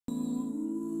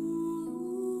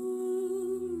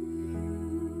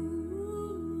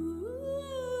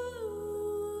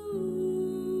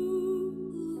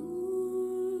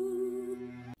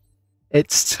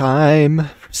It's time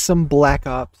for some Black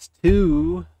Ops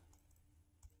 2.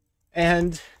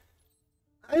 And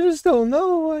I just don't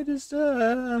know. I just,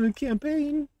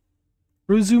 campaign.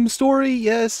 Resume story,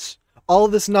 yes. All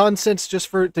of this nonsense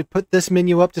just to put this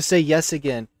menu up to say yes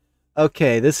again.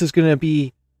 Okay, this is gonna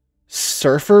be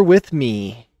Surfer with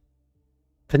Me.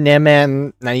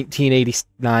 Panama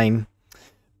 1989.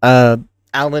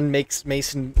 Alan makes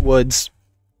Mason Woods.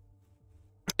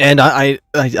 And I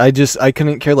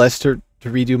couldn't care less to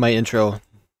redo my intro.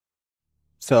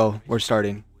 So we're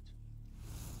starting.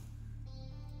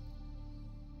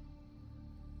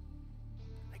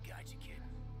 I got you, kid.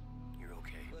 You're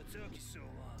okay. What took you so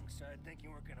long? Started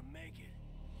thinking we're gonna make it.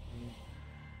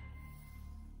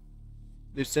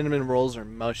 These cinnamon rolls are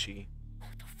mushy.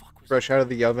 What the fuck was Fresh out of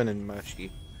the oven and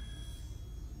mushy.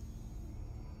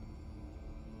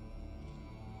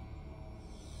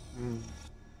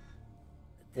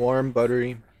 Warm,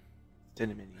 buttery,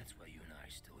 cinnamony. That's why you and I are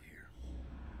still here.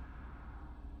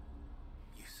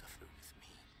 You suffer with me.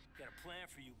 Got a plan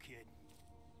for you, kid.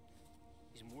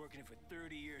 He's been working it for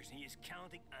 30 years, and he is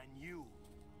counting on you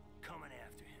coming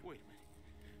after him. Wait a minute.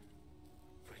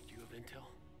 Frank, do you have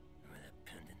intel? Remember that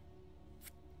pendant?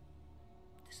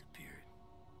 Disappeared.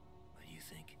 What do you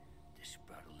think? Just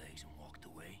sprouted legs and walked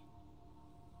away?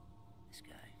 This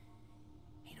guy,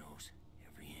 he knows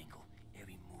every angle,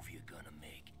 every move you're gonna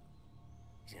make.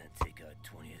 He's gonna take out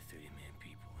 20 or 30 man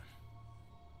people.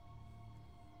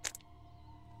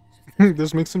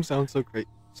 This makes him sound so great,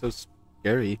 so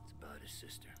scary. It's about his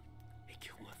sister. He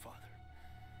killed my father.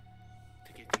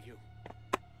 To get to you.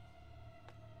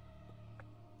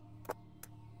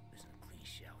 There's no clean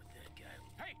shot with that guy.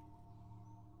 Hey!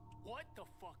 What the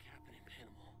fuck happened in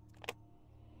Panama?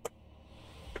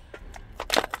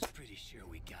 I was pretty sure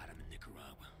we got him in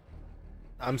Nicaragua.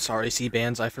 I'm sorry,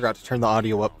 C-Bands. I forgot to turn the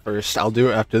audio up first. I'll do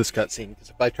it after this cutscene, because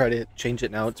if I try to change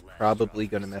it now, it's probably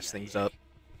going to mess things up.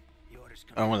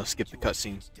 I don't want to skip the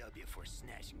cutscene. For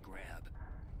snatch and grab.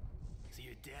 So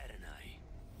your dad and I,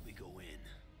 we go in.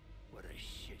 What a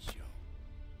shit show.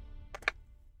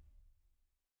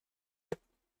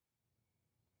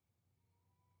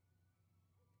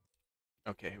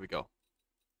 Okay, here we go.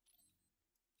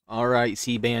 Alright,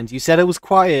 C-Bands. You said it was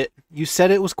quiet. You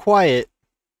said it was quiet.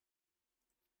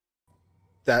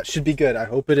 That should be good. I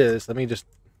hope it is. Let me just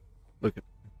look at...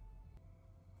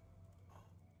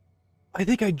 I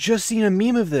think I just seen a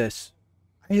meme of this.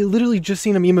 I literally just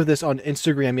seen a meme of this on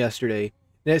Instagram yesterday.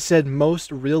 And it said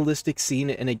most realistic scene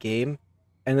in a game.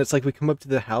 And it's like we come up to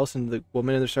the house and the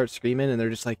woman and they start screaming and they're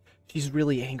just like, she's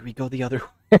really angry, go the other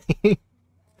way.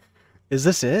 Is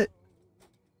this it?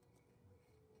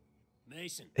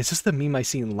 Mason. Is this the meme I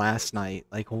seen last night?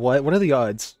 Like what? What are the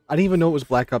odds? I didn't even know it was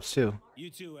Black Ops 2. You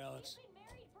too, Alex.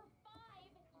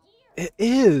 It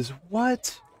is.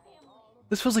 What?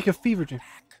 This feels like a fever dream.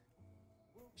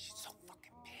 She's so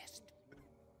fucking pissed.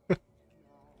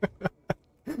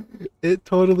 It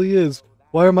totally is.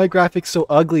 Why are my graphics so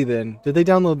ugly then? Did they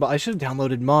download... I should have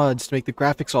downloaded mods to make the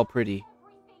graphics all pretty.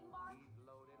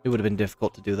 It would have been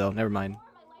difficult to do though. Never mind.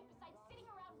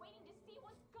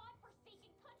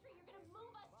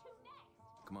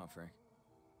 Come on, Frank.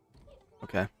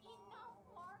 Okay.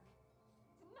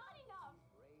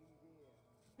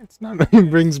 It's not... He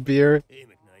brings beer. Hey,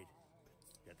 McKnight.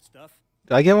 Got the stuff?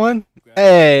 Did I get one?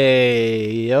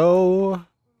 Hey, yo.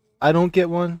 I don't get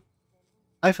one.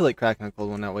 I feel like cracking a cold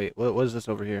one now. Wait, what is this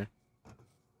over here?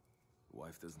 The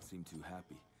wife doesn't seem too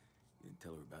happy. You didn't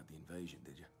tell her about the invasion,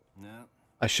 did you? No.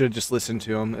 I should have just listened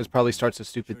to him. It probably starts a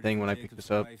stupid thing when I pick this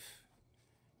up.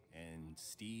 And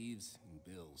Steve's and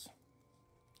Bill's.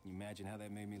 Can you imagine how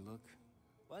that made me look?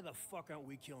 Why the fuck aren't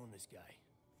we killing this guy?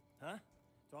 Huh?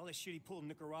 For all this shit he pulled in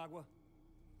Nicaragua?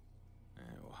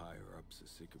 Well, higher-ups are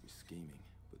sick of his scheming,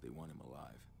 but they want him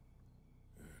alive.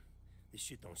 This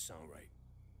shit don't sound right.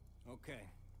 Okay.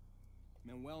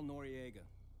 Manuel Noriega,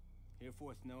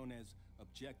 hereforth known as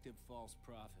Objective False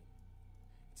Prophet.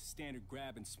 It's a standard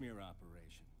grab and smear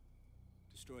operation.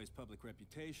 Destroy his public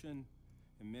reputation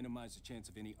and minimize the chance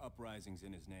of any uprisings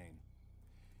in his name.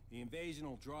 The invasion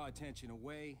will draw attention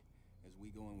away as we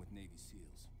go in with Navy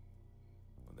SEALs.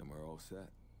 Well, then we're all set.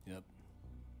 Yep.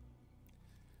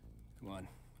 Come on,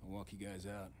 I'll walk you guys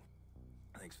out.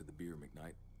 Thanks for the beer,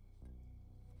 McKnight.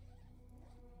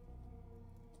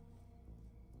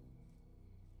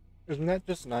 Isn't that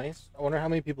just nice? I wonder how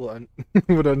many people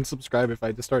would unsubscribe if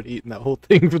I just start eating that whole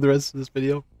thing for the rest of this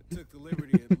video. I took the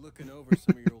liberty of looking over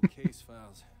some of your old case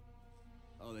files.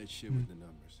 All that shit with the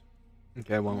numbers.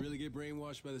 Okay, I You won't. really get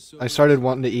brainwashed by the I Soviets? started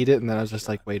wanting to eat it, and then I was just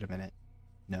like, wait a minute.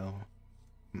 No.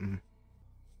 Mm-mm.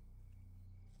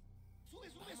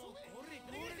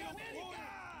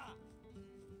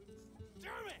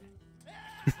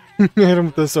 Hit him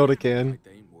with the soda can.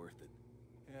 They ain't worth it.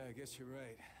 Yeah, I guess you're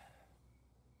right.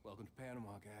 Welcome to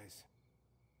Panama, guys.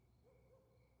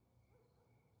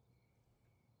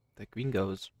 The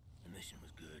gringos. The mission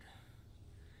was good.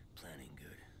 Planning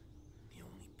good. The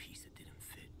only piece that didn't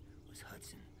fit was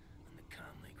Hudson on the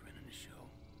comm lake running the show.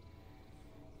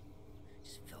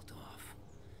 Just felt off.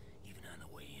 Even on the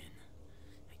way in.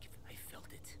 I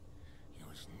felt it. You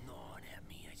know, it just gnawed at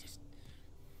me. I just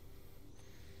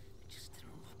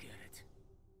didn't look at it.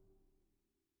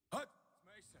 Hut!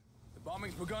 Mason, the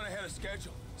bombing's begun ahead of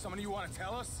schedule. Someone of you want to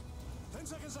tell us? 10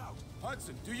 seconds out.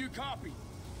 Hudson, do you copy?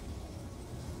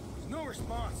 There's no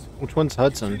response. Which one's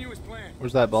Hudson? Continue as planned.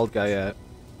 Where's that bald guy at?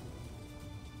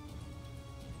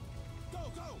 Go,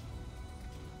 go.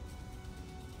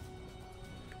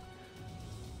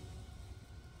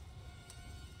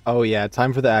 Oh yeah,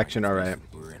 time for the action, alright.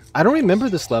 I don't remember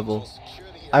this level.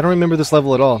 I don't remember this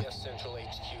level at all.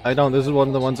 I don't, this is one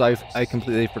of the ones I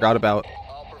completely forgot about.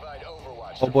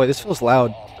 Oh boy, this feels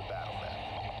loud.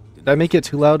 Did I make it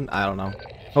too loud? I don't know.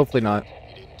 Hopefully not. You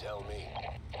didn't tell me.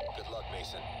 Good luck,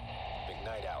 Mason. Big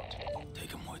night out.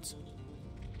 Take him, Woods.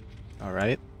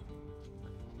 Alright.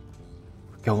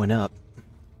 We're going up.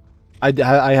 I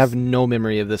have no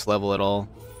memory of this level at all.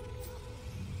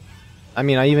 I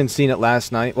mean, I even seen it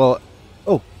last night. Well,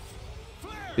 oh.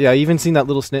 Yeah, I even seen that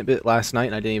little snippet last night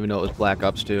and I didn't even know it was Black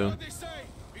Ops 2. What they say?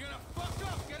 You're gonna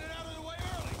fuck up. Get it out of the way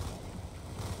early.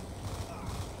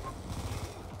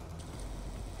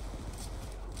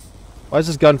 Why does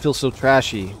this gun feel so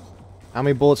trashy? How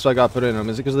many bullets do I got put in him?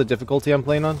 Is it because of the difficulty I'm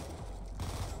playing on?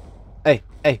 Hey,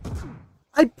 hey.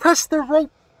 I pressed the right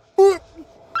foot!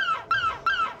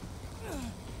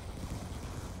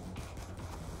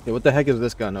 Okay, what the heck is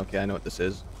this gun? Okay, I know what this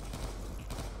is.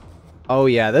 Oh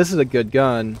yeah, this is a good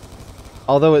gun.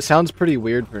 Although it sounds pretty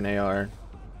weird for an AR.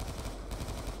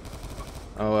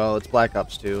 Oh well, it's Black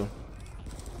Ops 2. I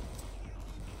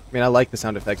mean, I like the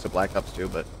sound effects of Black Ops 2,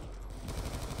 but...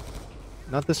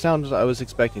 not the sounds I was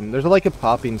expecting. There's like a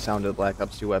popping sound of Black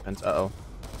Ops 2 weapons. Uh-oh.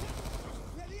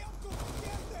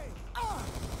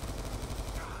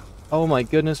 Oh my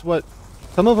goodness, what?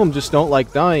 Some of them just don't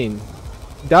like dying.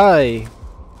 Die!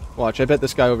 Watch, I bet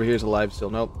this guy over here is alive still.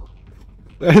 Nope.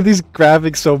 These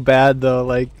graphics so bad though,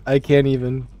 like, I can't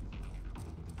even...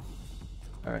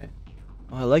 Alright.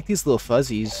 Oh, I like these little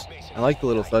fuzzies. I like the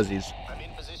little fuzzies. I'm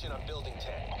in position on building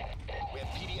 10. We have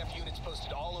PDF units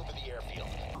posted all over the airfield.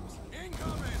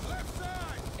 Incoming, left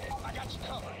side. I got you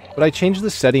covered. But I changed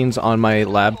the settings on my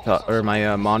laptop, or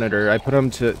my monitor. I put them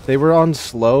to... they were on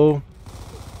slow.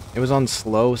 It was on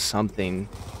slow something.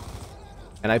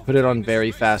 And I put it on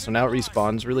very fast, so now it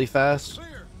respawns really fast.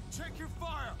 Clear. Check your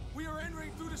fire. We are entering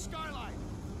through the skyline.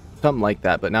 Something like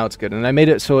that, but now it's good. And I made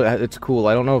it so it's cool.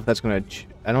 I don't know if that's going to...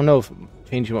 I don't know if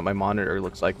changing what my monitor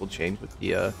looks like will change what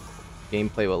the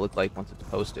gameplay will look like once it's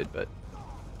posted, but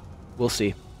we'll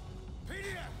see.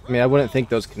 I mean, I wouldn't think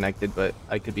those connected, but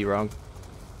I could be wrong.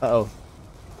 Uh-oh.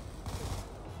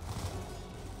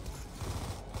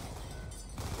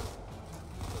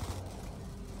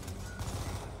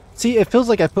 See, it feels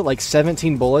like I put like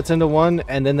 17 bullets into one,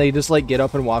 and then they just like get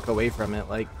up and walk away from it.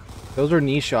 Like, those are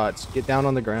knee shots. Get down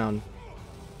on the ground.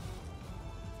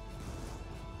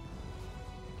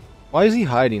 Why is he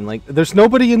hiding? Like, there's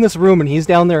nobody in this room, and he's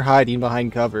down there hiding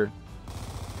behind cover.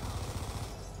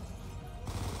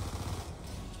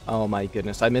 Oh my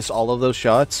goodness, I missed all of those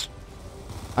shots.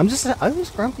 I'm just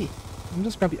grumpy. I'm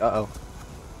just grumpy. Uh-oh.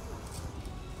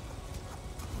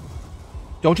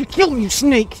 Don't you kill me, you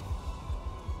snake!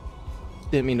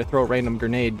 Didn't mean to throw a random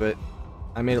grenade, but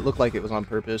I made it look like it was on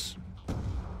purpose.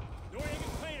 Noriega's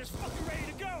plane is fucking ready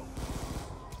to go!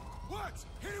 What?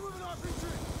 Hit it with an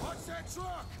RPG. Watch that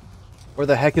truck. Where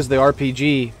the heck is the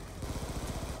RPG?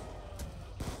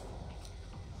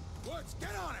 Woods,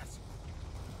 get on it.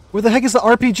 Where the heck is the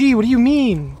RPG? What do you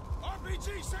mean?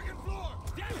 RPG, second floor.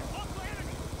 Damn it! Local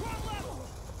enemy! Ground level!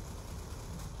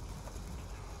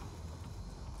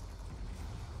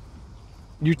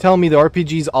 You tell me the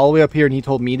RPG's all the way up here and he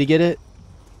told me to get it?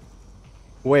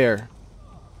 Where?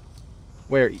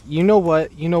 Where? You know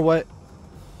what? You know what?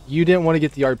 You didn't want to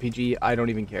get the RPG. I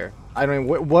don't even care. I don't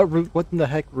even... What in the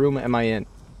heck room am I in?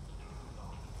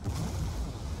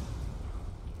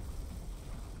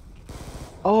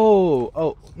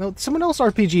 Oh, no, someone else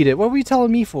RPG'd it. What were you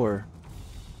telling me for?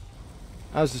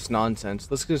 That was just nonsense.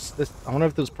 Let's just... I wonder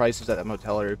if those prices at that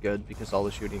motel are good because of all the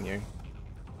shooting here.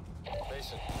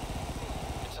 Mason,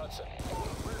 it's Hudson.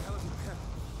 Where the hell is he?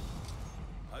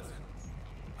 Hudson.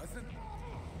 Hudson.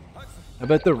 Hudson. I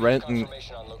bet the rent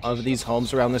of these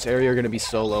homes around this area are going to be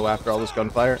so low after all this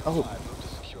gunfire. Oh, Move to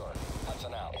secure.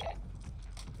 Hudson out.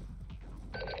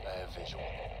 a visual.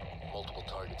 Multiple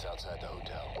targets outside the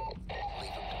hotel.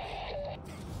 Leave them to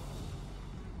me.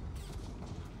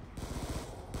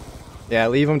 Yeah,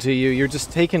 leave them to you. You're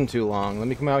just taking too long. Let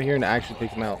me come out here and actually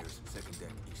take them out. Second deck,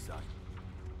 east side.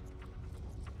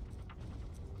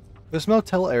 This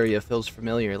motel area feels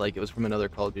familiar, like it was from another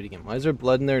Call of Duty game. Why is there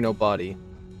blood in there? No body.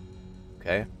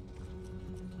 Okay.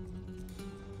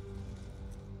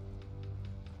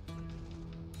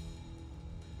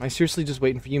 Am I seriously just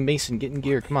waiting for you? Mason, get in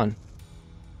gear. Come on.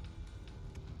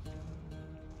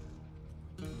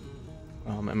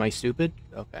 Am I stupid?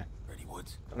 Okay. Ready,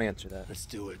 Woods? Don't answer that. Let's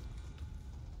do it.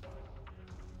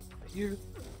 Here.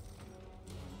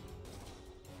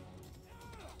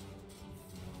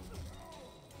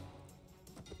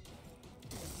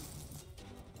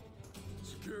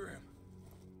 Secure him.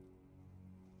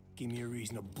 Give me a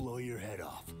reason to blow your head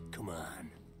off. Come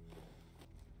on.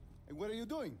 Hey, what are you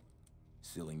doing?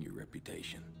 Sealing your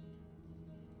reputation.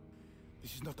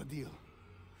 This is not a deal.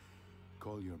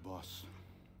 Call your boss.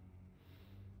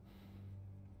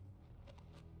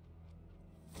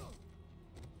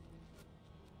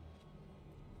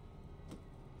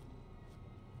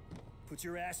 Put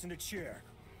your ass in a chair.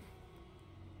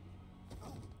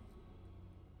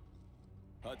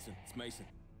 Hudson, it's Mason.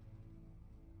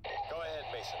 Go ahead,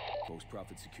 Mason. Post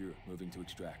profit secure. Moving to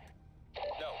extract.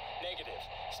 No, negative.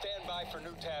 Stand by for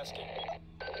new tasking.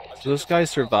 So this guy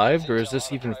survived, or is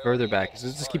this even further back? Does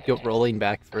this just keep rolling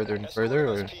back further and further,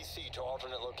 or...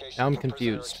 Now I'm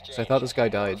confused, because I thought this guy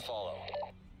died.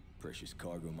 Precious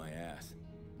cargo, my ass.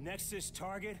 Nexus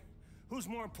target? Who's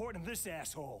more important than this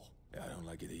asshole? I don't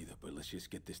like it either, but let's just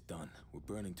get this done. We're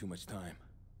burning too much time.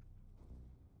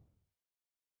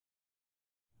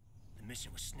 The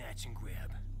mission was snatch and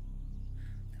grab.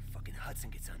 The fucking Hudson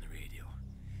gets on the radio.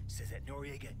 Says that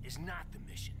Noriega is not the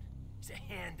mission. It's a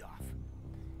handoff.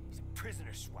 He's a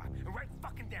prisoner swap. And right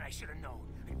fucking then I should have known.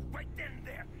 Like, right then and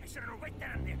there. I should have known right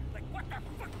then and there. Like, what the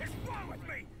fuck is wrong with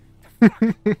me? The fuck?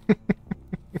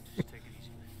 Just take it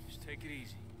easy, man. Just take it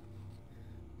easy.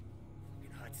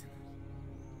 Fucking Hudson.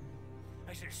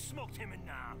 I should have smoked him in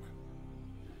Nam.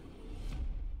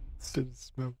 Should have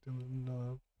smoked him in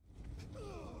Nam.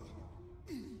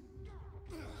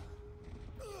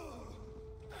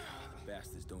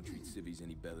 Bastards don't treat civvies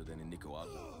any better than in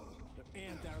Nicaragua. They're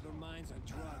amped out of their minds on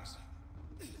drugs.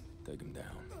 Take them down.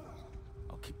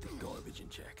 I'll keep the garbage in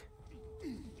check.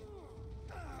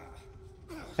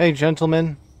 Hey,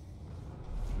 gentlemen.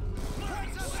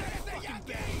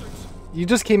 You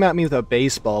just came at me with a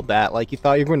baseball bat like you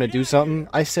thought you were going to do something.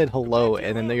 I said hello,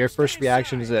 and then your first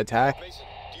reaction is an attack?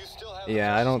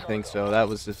 Yeah, I don't think so. That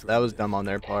was dumb on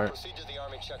their part. Proceed to the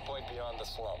army checkpoint beyond the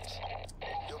slums.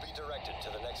 You'll be directed to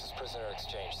the Nexus prisoner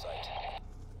exchange site.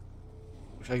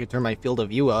 Wish I could turn my field of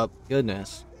view up.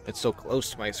 Goodness. It's so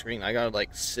close to my screen. I gotta,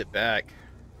 like, sit back.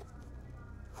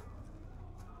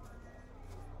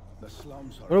 The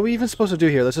slums are... What are we even supposed to do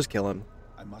here? Let's just kill him.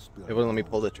 I must be It wouldn't let me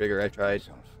pull the trigger. I tried.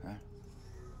 myself, huh?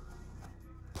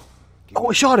 Oh,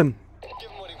 I shot him!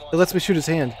 Give him what he It wants. lets me shoot his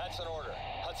hand. That's an order.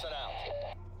 Hudson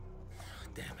out.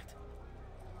 Damn it.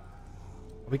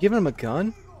 Are we giving him a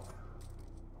gun?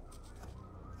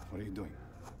 What are you doing?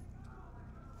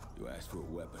 You asked for a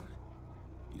weapon.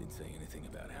 You didn't say anything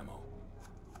about ammo.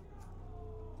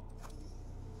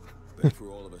 Bet for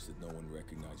all of us that no one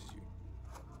recognizes you.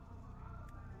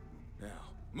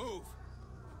 Now, Move!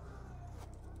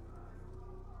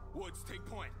 Woods, take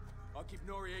point. I'll keep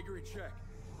Noriega in check.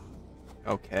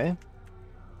 Okay.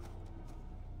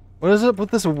 What is it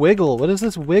with this wiggle? What is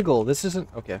this wiggle? This isn't...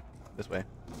 Okay. This way.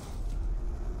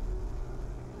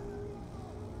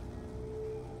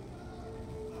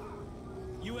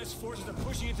 U.S. forces are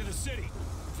pushing into the city.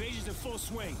 Invasion's in full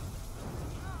swing.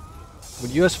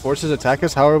 Would U.S. forces attack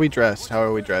us? How are we dressed? How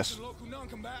are we dressed? Local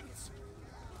non-combatants.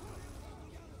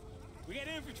 We got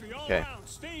infantry all Okay. around.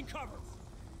 Stay in cover.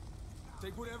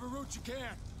 Take whatever route you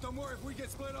can. Don't worry if we get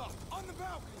split up. On the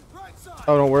balcony, right side.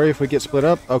 Oh, don't worry if we get split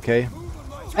up. Okay. Move and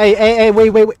load. Hey,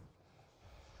 wait.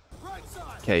 Right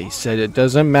side. Okay, he said it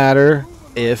doesn't matter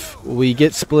if we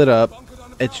get split up.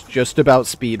 It's just about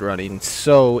speed running.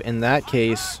 So, in that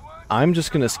case, I'm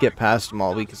just going to skip past them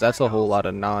all because that's a whole lot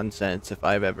of nonsense if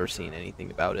I've ever seen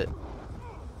anything about it.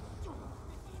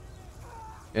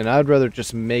 And I'd rather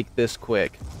just make this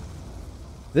quick.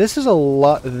 This is a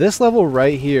lot... This level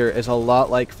right here is a lot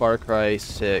like Far Cry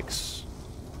 6.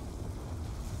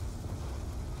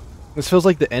 This feels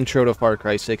like the intro to Far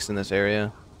Cry 6 in this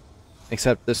area.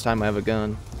 Except this time I have a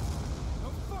gun.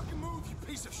 Don't fucking move, you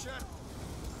piece of shit.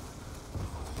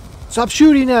 Stop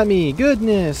shooting at me!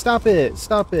 Goodness! Stop it!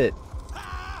 Stop it!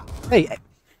 Hey!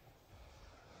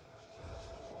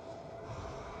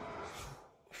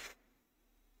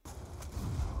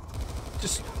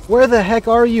 Just, where the heck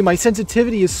are you? My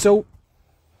sensitivity is so...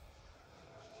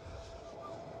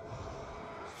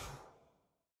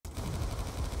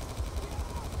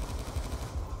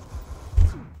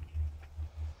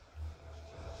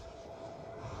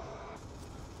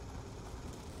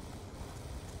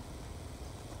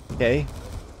 Okay.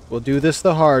 We'll do this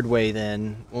the hard way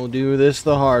then. We'll do this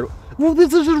the hard... Well,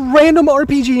 this is a random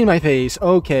RPG in my face.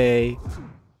 Okay.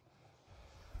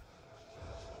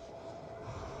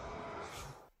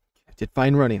 I did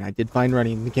fine running. I did fine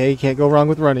running. Okay, can't go wrong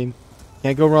with running.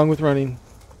 Can't go wrong with running.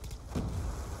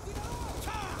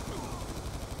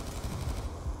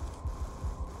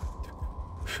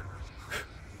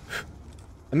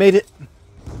 I made it.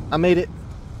 I made it.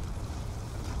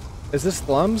 Is this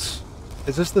Slums?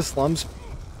 Is this the Slums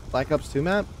Black Ops 2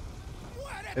 map?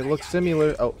 It looks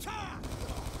similar. Oh.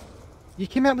 You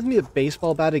came out with me a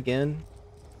baseball bat again?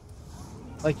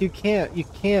 Like, you can't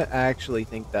actually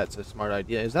think that's a smart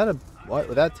idea. Is that a...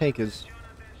 What? That tank is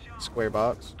square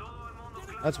box.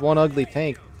 That's one ugly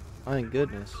tank. My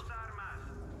goodness.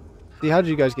 See, how did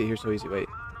you guys get here so easy? Wait.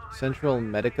 Central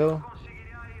Medico?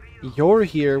 You're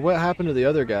here. What happened to the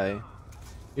other guy?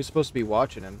 You're supposed to be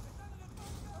watching him.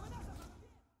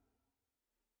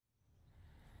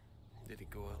 Did he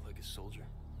go out like a soldier?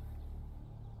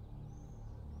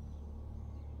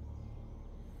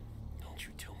 Don't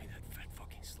you tell me that fat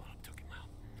fucking slob took him out.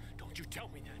 Don't you tell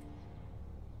me that.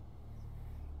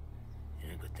 You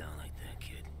didn't go down like that,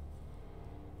 kid.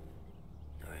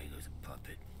 Noriega's a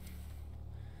puppet.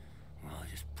 We're all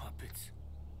just puppets.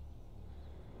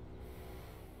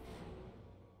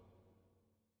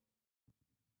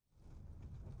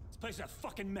 This place is a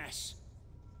fucking mess.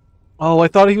 Oh, I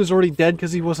thought he was already dead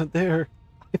because he wasn't there.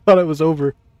 I thought it was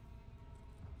over.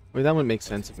 Wait, that would make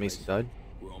sense if Mason died.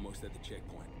 We're almost at the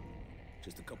checkpoint.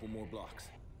 Just a couple more blocks.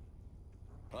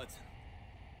 Hudson.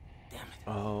 Damn it.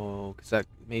 Oh, because that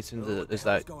Mason is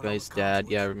that guy's dad.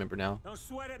 Yeah, I remember now. Don't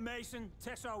sweat it, Mason.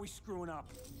 Tech's always screwing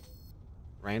up.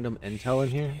 Random intel in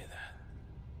here? Hear that?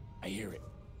 I hear it.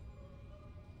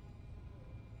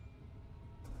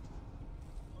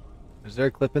 Is there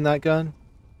a clip in that gun?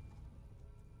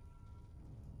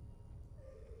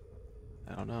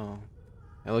 I don't know.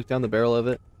 I look down the barrel of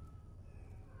it.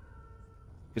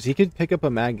 Because he could pick up a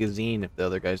magazine if the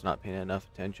other guy's not paying enough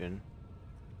attention.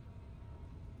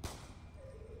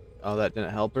 Oh, that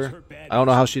didn't help her? I don't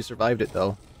know how she survived it,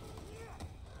 though.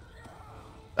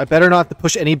 I better not have to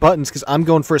push any buttons, because I'm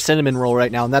going for a cinnamon roll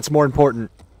right now, and that's more important.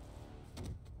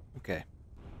 Okay.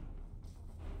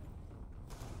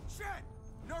 Shit!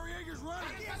 Noriega's running!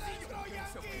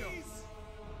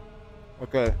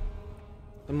 Okay.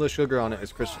 Some of the sugar on it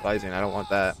is crystallizing. I don't want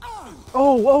that.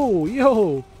 Oh, whoa,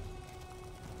 yo!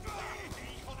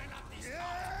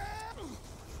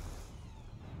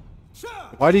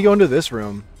 Why did he go into this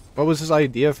room? What was his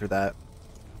idea for that?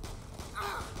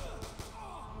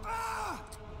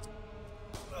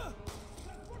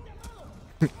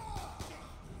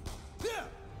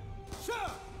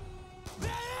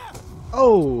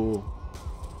 Oh!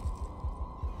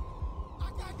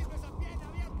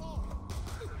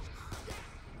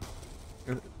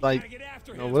 Like,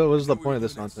 no, what was the point of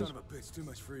this nonsense? Son of a bitch, too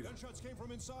much freedom. Gunshots came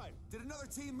from inside. Did another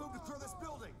team move to clear this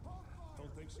building?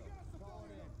 Don't think so. I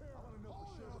want to know for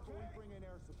sure before we bring in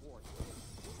air support.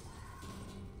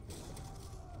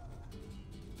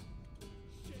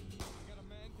 Shit, I got a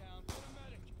man down. Get a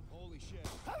medic. Holy shit.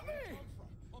 Help me!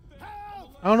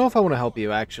 Help! I don't know if I want to help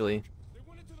you, actually. They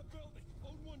went into the building.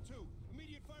 Code 1-2.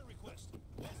 Immediate fire request.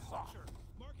 Structure.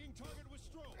 Marking target with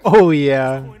stroke. Oh,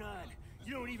 yeah. What's going on?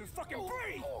 You don't even fucking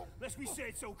breathe! Unless we say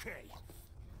it's okay.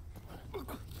 Go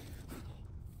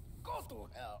to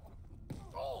hell.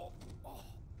 Oh.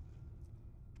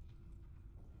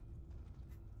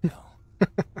 Hell,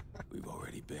 we've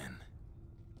already been.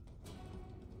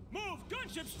 Move!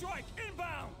 Gunship strike!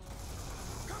 Inbound!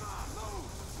 Come on, move!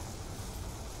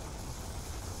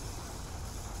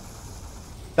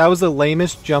 That was the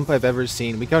lamest jump I've ever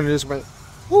seen. We kind of just went,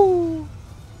 woo!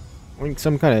 Like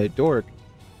some kind of dork.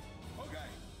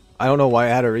 I don't know why I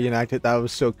had to reenact it. That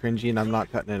was so cringy, and I'm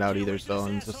not cutting it out either, so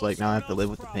I'm just like, now I have to live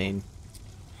with the pain.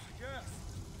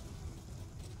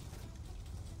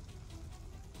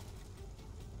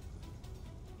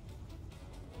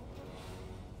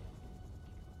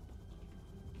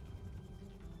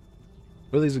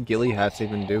 What do these ghillie hats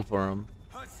even do for him?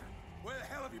 Hudson, where the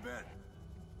hell have you been?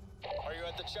 Are you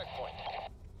at the checkpoint?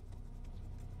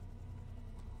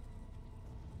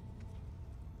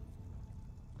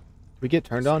 We get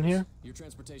turned on here? Your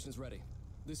transportation's ready.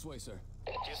 This way, sir.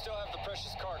 Do you still have the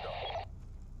precious cargo?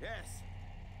 Yes.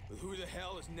 But who the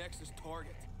hell is Nexus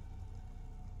target?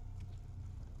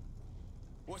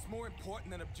 What's more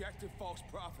important than objective false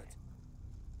prophet?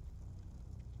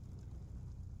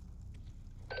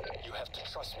 You have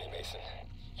to trust me, Mason.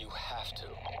 You have to.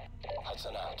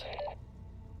 Hudson out. I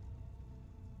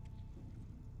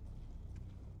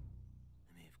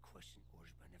may have questioned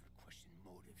orders, but I never questioned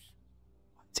motives.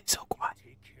 Why is he so quiet?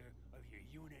 Take care of your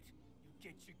unit. You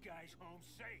get your guys home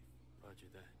safe.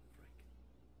 Roger that, Frank.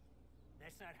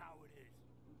 That's not how it is.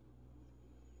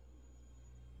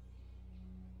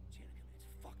 Janica, man, it's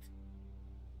fucked.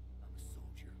 I'm a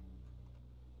soldier.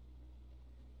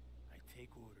 I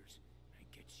take orders. I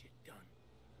get shit done.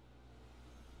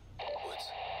 Woods,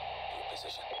 your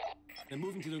position. They're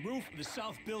moving to the roof of the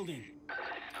south building. Top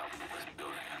of the west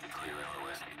building. Clear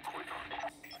LOS in the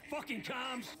courtyard. Fucking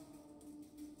comms!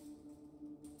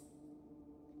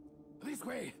 This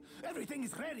way! Everything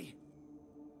is ready!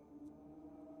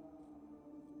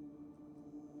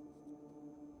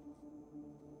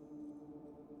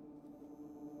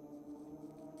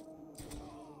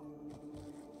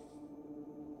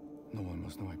 No one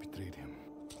must know I betrayed him.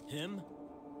 Him?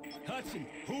 Hudson,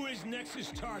 who is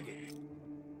Nexus' target?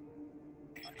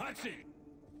 Hudson!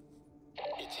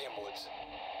 It's him, Woods.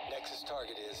 Nexus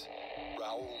target is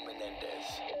Raul Menendez.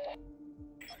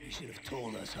 You should have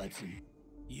told us, Hudson.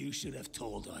 You should have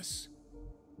told us.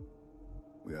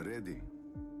 We are ready.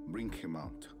 Bring him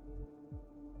out.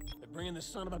 They're bringing the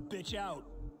son of a bitch out.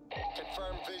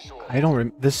 Confirm visual. I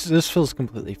don't this feels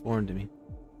completely foreign to me.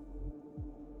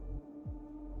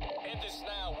 End this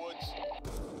now, Woods.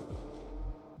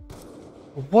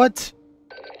 What?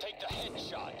 Take the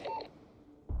headshot.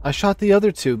 I shot the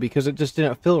other two because it just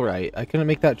didn't feel right. I couldn't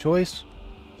make that choice.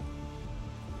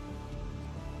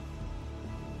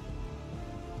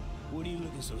 What are you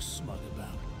looking so smug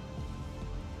about?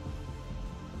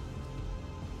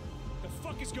 The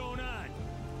fuck is going on?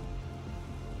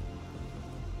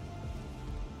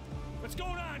 What's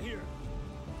going on here?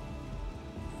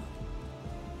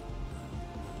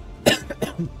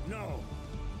 No.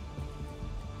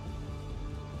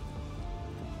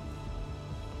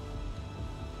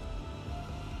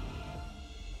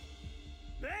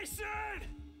 Mason!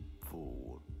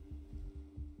 Fool.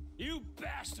 You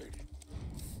bastard!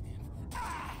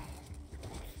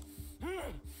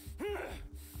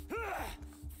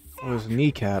 Those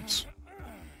kneecaps.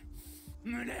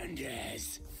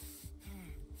 Menendez!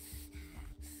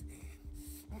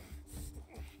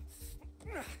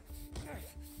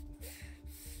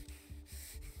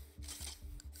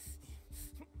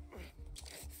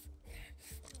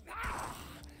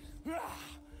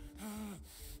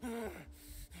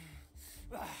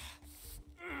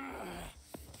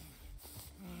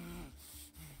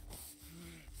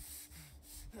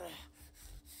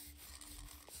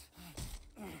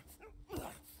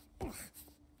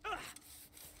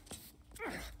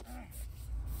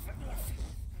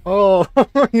 Oh,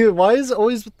 why is it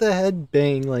always with the head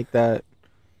bang like that?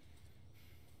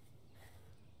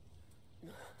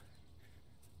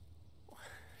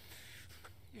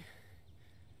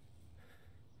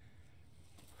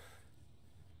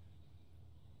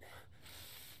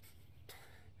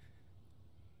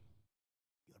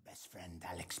 Your best friend,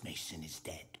 Alex Mason, is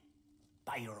dead.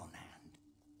 By your own hand.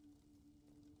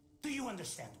 Do you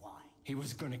understand why? He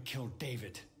was gonna kill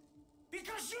David.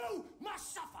 Because you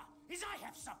must suffer, as I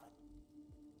have suffered.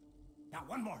 Now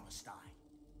one more must die.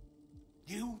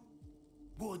 You,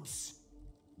 Woods,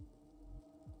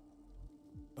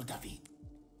 or David.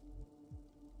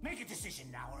 Make a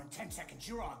decision now, or in 10 seconds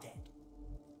you're all dead.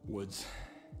 Woods,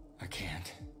 I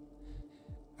can't.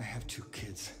 I have 2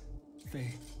 kids.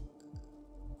 They...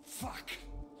 Fuck!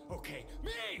 Okay,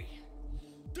 me!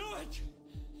 Do it!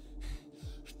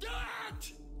 Do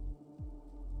it!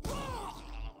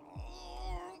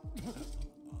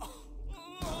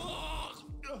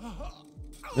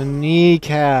 The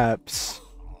kneecaps.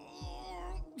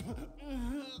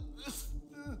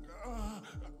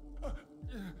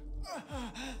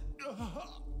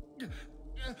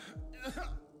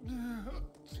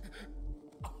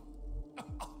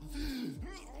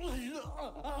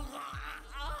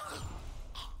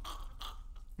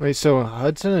 Wait, so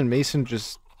Hudson and Mason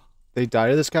just they die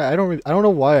to this guy? I don't know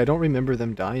why I don't remember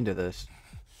them dying to this.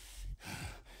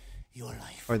 Your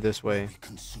life Or this way. will be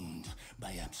consumed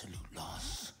by absolute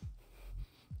loss.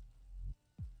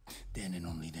 Then and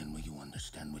only then will you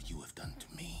understand what you have done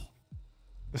to me.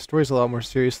 The story's a lot more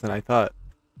serious than I thought.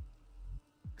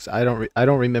 'Cause I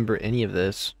don't remember any of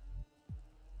this.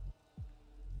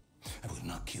 I will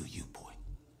not kill you, boy.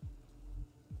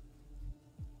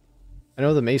 I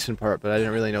know the Mason part, but I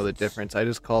didn't really know the difference. I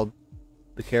just called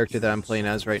the character that I'm playing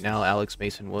as right now Alex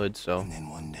Mason Wood, so And then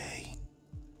one day,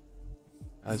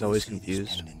 I was you will always see this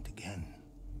confused. pendant again.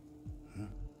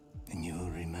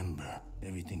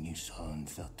 everything you saw and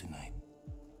felt tonight.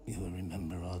 You will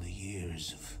remember all the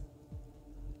years of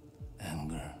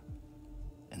anger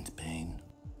and pain.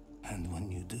 And when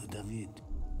you do, David,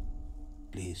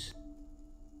 please,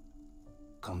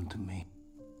 come to me.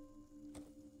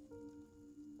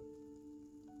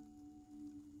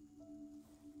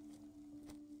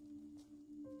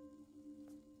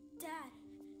 Dad!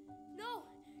 No!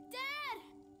 Dad!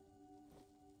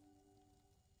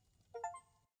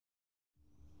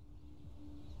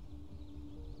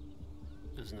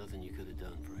 There's nothing you could have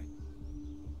done, Frank.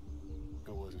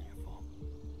 It wasn't your fault.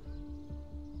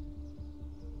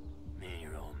 Me and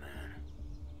your old man.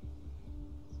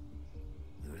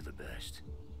 We were the best.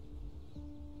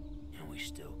 And we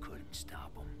still couldn't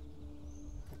stop him.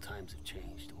 Well, times have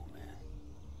changed, old man.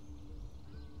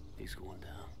 He's going down.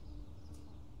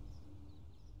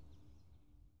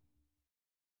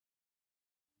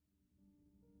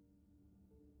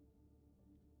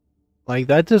 Like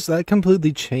that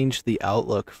completely changed the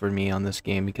outlook for me on this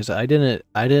game because I didn't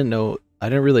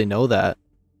really know that.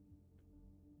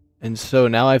 And so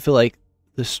now I feel like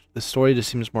the story just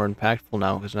seems more impactful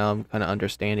now because now I'm kind of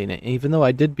understanding it. Even though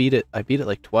I beat it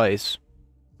like twice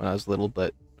when I was little,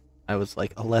 but I was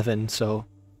like 11, so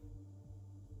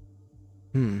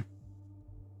I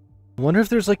wonder if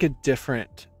there's like a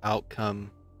different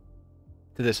outcome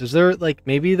to this. Is there like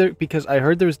maybe there, because I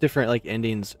heard there's different like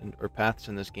endings or paths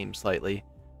in this game slightly,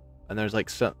 and there's like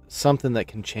something that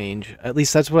can change. At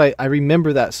least that's what I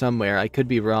remember that somewhere. I could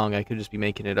be wrong. I could just be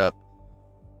making it up.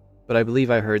 But I believe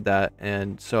I heard that,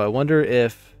 and so I wonder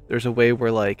if there's a way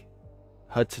where like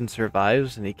Hudson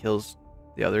survives and he kills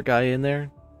the other guy in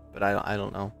there, but I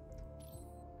don't know.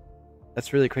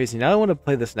 That's really crazy. Now I want to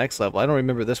play this next level. I don't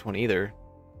remember this one either.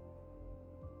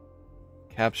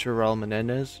 Capture Raul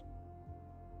Menendez.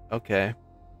 Okay.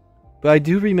 But I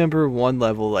do remember one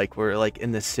level like where like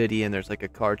in the city and there's like a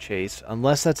car chase.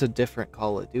 Unless that's a different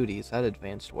Call of Duty. Is that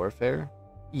Advanced Warfare?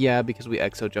 Yeah, because we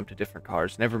exo jumped to different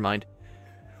cars. Never mind.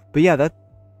 But yeah,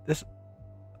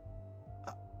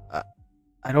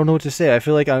 I don't know what to say. I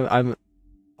feel like I'm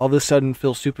all of a sudden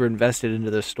feel super invested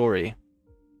into this story.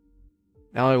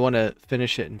 Now I want to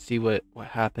finish it and see what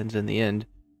happens in the end.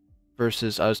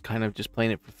 Versus I was kind of just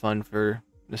playing it for fun for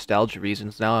nostalgia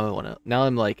reasons. Now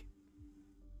I'm like,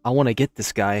 I want to get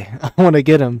this guy. I want to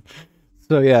get him.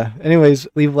 So yeah. Anyways,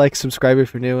 leave a like, subscribe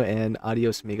if you're new, and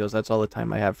adios amigos. That's all the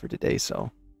time I have for today. So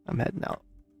I'm heading out.